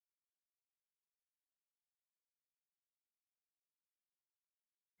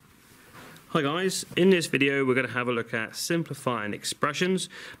Hi guys, in this video we're going to have a look at simplifying expressions,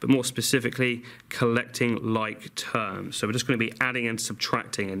 but more specifically collecting like terms. So we're just going to be adding and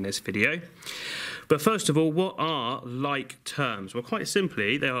subtracting in this video. But first of all, what are like terms? Well, quite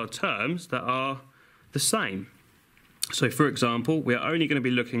simply, they are terms that are the same. So for example, we are only going to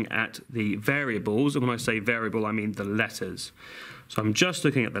be looking at the variables, and when I say variable I mean the letters. So I'm just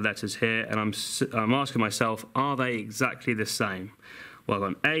looking at the letters here and I'm asking myself, are they exactly the same? Well,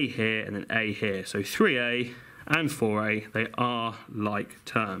 I've got an A here and an A here. So 3A and 4A, they are like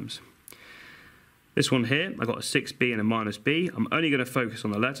terms. This one here, I've got a 6B and a minus B. I'm only going to focus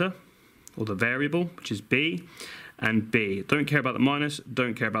on the letter, or the variable, which is B and B. Don't care about the minus,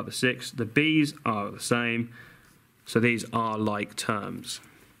 don't care about the 6. The B's are the same, so these are like terms.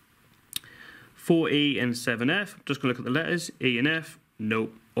 4E and 7F, just going to look at the letters, E and F,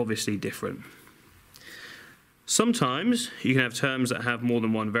 nope, obviously different. Sometimes you can have terms that have more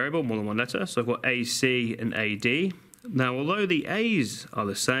than one variable, more than one letter. So I've got AC and AD. Now, although the A's are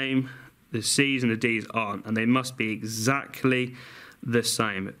the same, the C's and the D's aren't, and they must be exactly the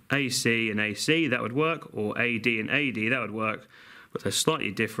same. AC and AC, that would work, or AD and AD, that would work, but they're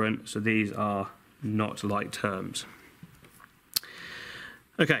slightly different, so these are not like terms.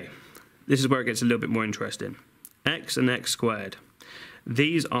 Okay, this is where it gets a little bit more interesting. X and X squared.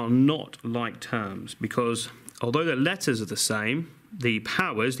 These are not like terms because although the letters are the same, the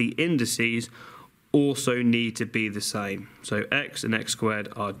powers, the indices, also need to be the same. So x and x squared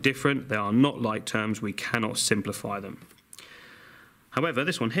are different. They are not like terms. We cannot simplify them. However,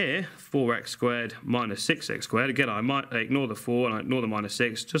 this one here, 4x squared minus 6x squared, again, I might ignore the 4 and I ignore the minus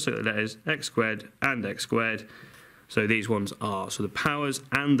 6, just look at the letters, x squared and x squared. So these ones are. So the powers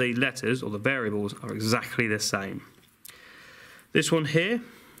and the letters, or the variables, are exactly the same. This one here,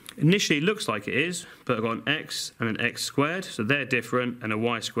 initially looks like it is, but I've got an x and an x squared, so they're different, and a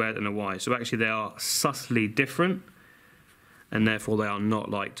y squared and a y. So actually they are subtly different, and therefore they are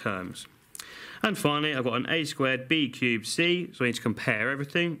not like terms. And finally, I've got an a squared, b cubed, c, so I need to compare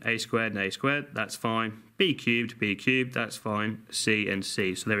everything. A squared and a squared, that's fine. B cubed, that's fine. C and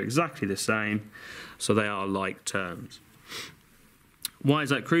c, so they're exactly the same, so they are like terms. Why is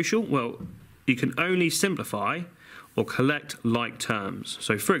that crucial? Well, you can only simplify or collect like terms.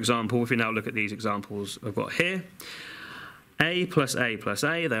 So for example, if we now look at these examples I've got here, A plus A plus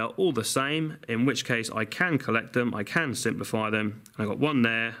A, they are all the same, in which case I can collect them, I can simplify them. I've got one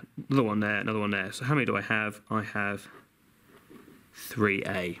there, another one there, another one there. So how many do I have? I have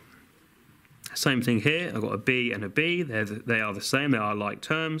 3A. Same thing here, I've got a B and a B, they are the same, they are like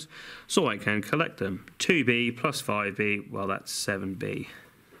terms, so I can collect them. 2B plus 5B, well that's 7B.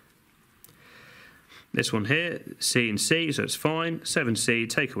 This one here, C and C, so it's fine. 7C,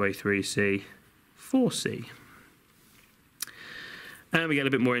 take away 3C, 4C. And we get a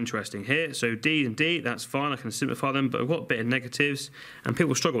bit more interesting here. So D and D, that's fine, I can simplify them, but I've got a bit of negatives, and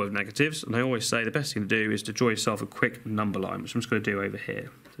people struggle with negatives, and I always say the best thing to do is to draw yourself a quick number line, which I'm just going to do over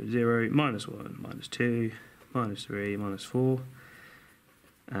here. So 0, minus 1, minus 2, minus 3, minus 4,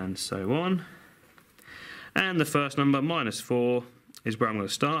 and so on. And the first number, minus 4, is where I'm going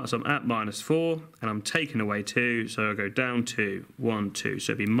to start. So I'm at minus 4 and I'm taking away 2, so I'll go down 2, 1, 2,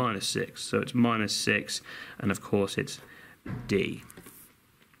 so it'd be minus 6. So it's minus 6, and of course it's D.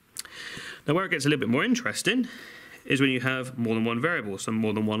 Now where it gets a little bit more interesting is when you have more than one variable, so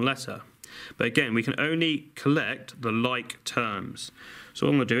more than one letter. But again, we can only collect the like terms. So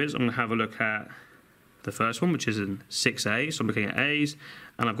what I'm going to do is I'm going to have a look at the first one, which is in 6A, so I'm looking at A's,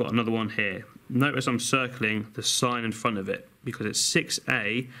 and I've got another one here. Notice I'm circling the sign in front of it because it's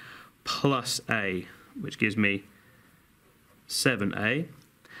 6A plus A, which gives me 7A.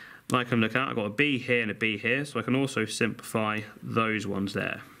 And I can look at, I've got a B here and a B here, so I can also simplify those ones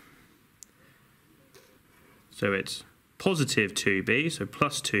there. So it's positive 2B, so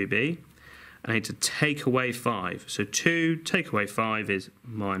plus 2B, and I need to take away 5. So 2 take away 5 is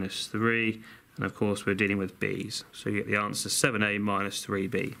minus 3, and of course we're dealing with B's. So you get the answer 7A minus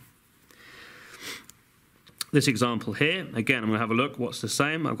 3B. This example here, again I'm going to have a look what's the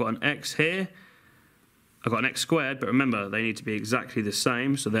same. I've got an x here, I've got an x squared, but remember they need to be exactly the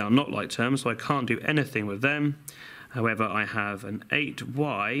same, so they are not like terms, so I can't do anything with them. However, I have an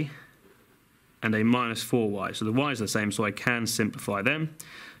 8y and a minus 4y, so the y's are the same, so I can simplify them.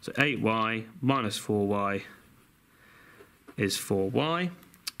 So 8y minus 4y is 4y,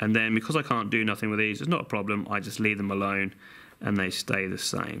 and then because I can't do nothing with these, it's not a problem, I just leave them alone and they stay the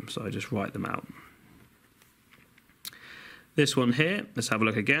same, so I just write them out. This one here, let's have a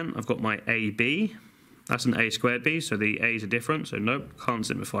look again. I've got my AB, that's an A squared B, so the A's are different, so nope, can't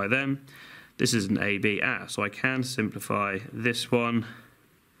simplify them. This is an AB, so I can simplify this one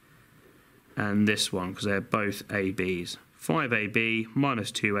and this one, because they're both ABs. 5AB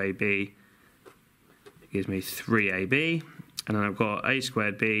minus 2AB gives me 3AB. And then I've got a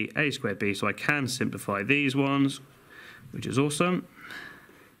squared b, so I can simplify these ones, which is awesome.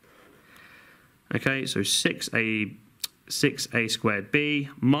 Okay, so 6a squared b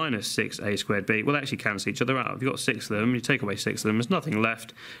minus 6a squared b, well, they actually cancel each other out. If you've got 6 of them, you take away 6 of them, there's nothing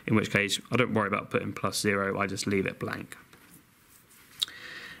left, in which case I don't worry about putting plus 0, I just leave it blank.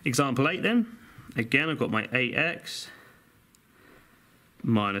 Example 8 then. Again, I've got my 8x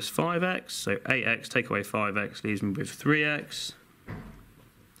minus 5x, so 8x, take away 5x, leaves me with 3x.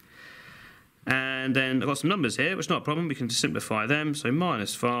 And then I've got some numbers here, which is not a problem, we can just simplify them, so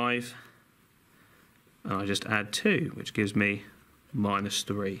minus 5, and I just add 2, which gives me minus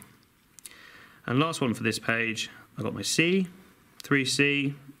 3. And last one for this page, I've got my c,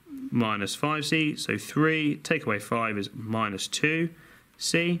 3c minus 5c, so 3, take away 5 is minus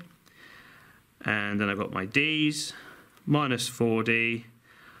 2c. And then I've got my d's, minus 4d,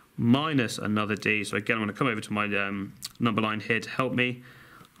 minus another d. So again, I'm going to come over to my number line here to help me.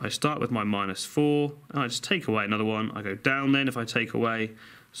 I start with my minus 4, and I just take away another one. I go down then if I take away,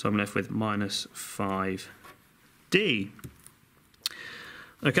 so I'm left with minus 5d.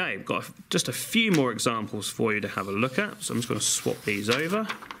 Okay, I've got just a few more examples for you to have a look at. So I'm just going to swap these over,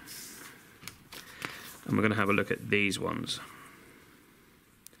 and we're going to have a look at these ones,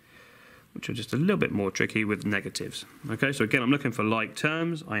 which are just a little bit more tricky with negatives. Okay, so again, I'm looking for like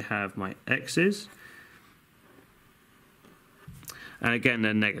terms. I have my x's, and again,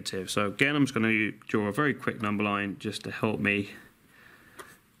 they're negative. So again, I'm just going to draw a very quick number line just to help me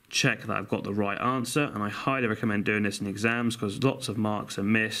check that I've got the right answer, and I highly recommend doing this in exams because lots of marks are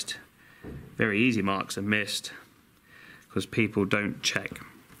missed. Very easy marks are missed because people don't check.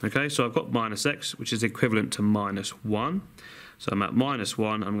 Okay, so I've got minus x, which is equivalent to minus 1. So I'm at minus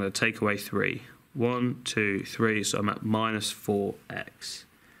 1, I'm going to take away 3. 1, 2, 3, so I'm at minus 4x.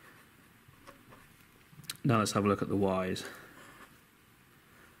 Now let's have a look at the y's.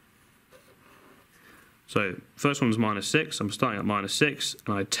 So first one's minus 6, I'm starting at minus 6,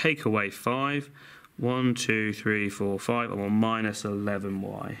 and I take away 5. 1, 2, 3, 4, 5, I'm on minus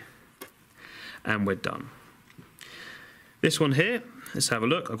 11y. And we're done. This one here, let's have a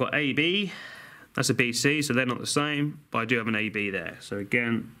look. I've got AB. That's a BC, so they're not the same, but I do have an AB there. So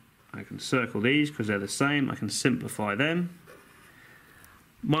again, I can circle these because they're the same. I can simplify them.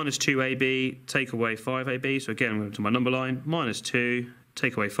 Minus 2AB, take away 5AB. So again, I'm going to my number line. Minus 2,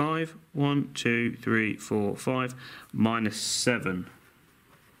 take away 5. 1, 2, 3, 4, 5. Minus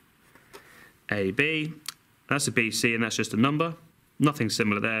 7AB. That's a BC, and that's just a number. Nothing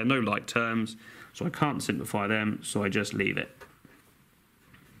similar there, no like terms. So I can't simplify them, so I just leave it.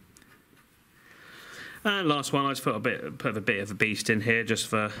 And last one, I just put a bit of a beast in here just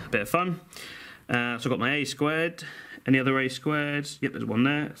for a bit of fun. So I've got my a squared. Any other a squareds? Yep, there's one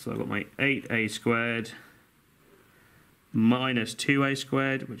there. So I've got my 8a squared minus 2a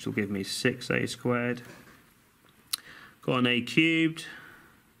squared, which will give me 6a squared. Got an a cubed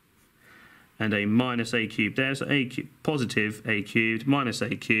and a minus a cubed there. So positive a cubed minus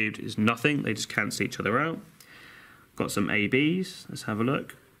a cubed is nothing. They just cancel each other out. Got some ab's. Let's have a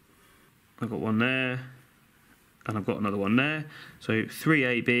look. I've got one there, and I've got another one there. So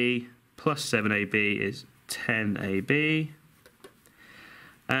 3ab plus 7ab is 10ab,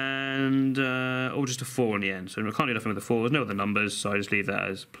 and or just a 4 in the end. So I can't do nothing with the 4. There's no other numbers, so I just leave that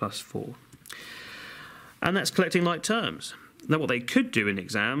as plus 4. And that's collecting like terms. Now what they could do in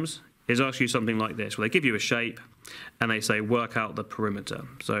exams is ask you something like this, where they give you a shape, and they say work out the perimeter.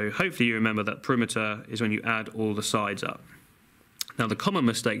 So hopefully you remember that perimeter is when you add all the sides up. Now the common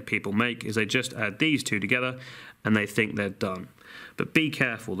mistake people make is they just add these two together and they think they're done. But be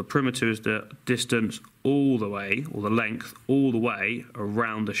careful, the perimeter is the distance all the way, or the length all the way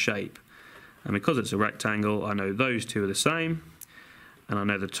around the shape. And because it's a rectangle, I know those two are the same, and I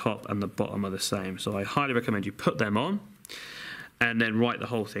know the top and the bottom are the same. So I highly recommend you put them on and then write the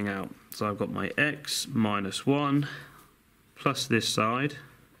whole thing out. So I've got my x minus 1 plus this side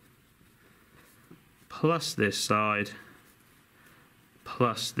plus this side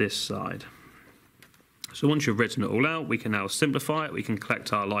plus this side. So once you've written it all out, we can now simplify it. We can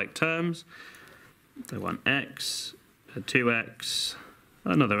collect our like terms. So 1x, a 2x,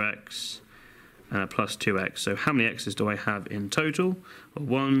 another x, and a plus 2x. So how many x's do I have in total? Well,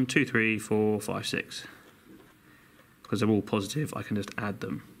 1, 2, 3, 4, 5, 6. Because they're all positive, I can just add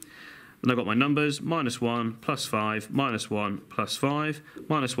them. Then I've got my numbers, minus 1 plus 5, minus 1 plus 5.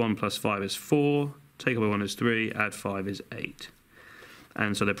 Minus 1 plus 5 is 4. Take away 1 is 3, add 5 is 8.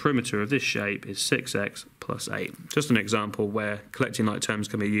 And so the perimeter of this shape is 6x plus 8. Just an example where collecting like terms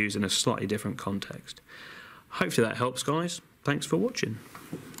can be used in a slightly different context. Hopefully that helps, guys. Thanks for watching.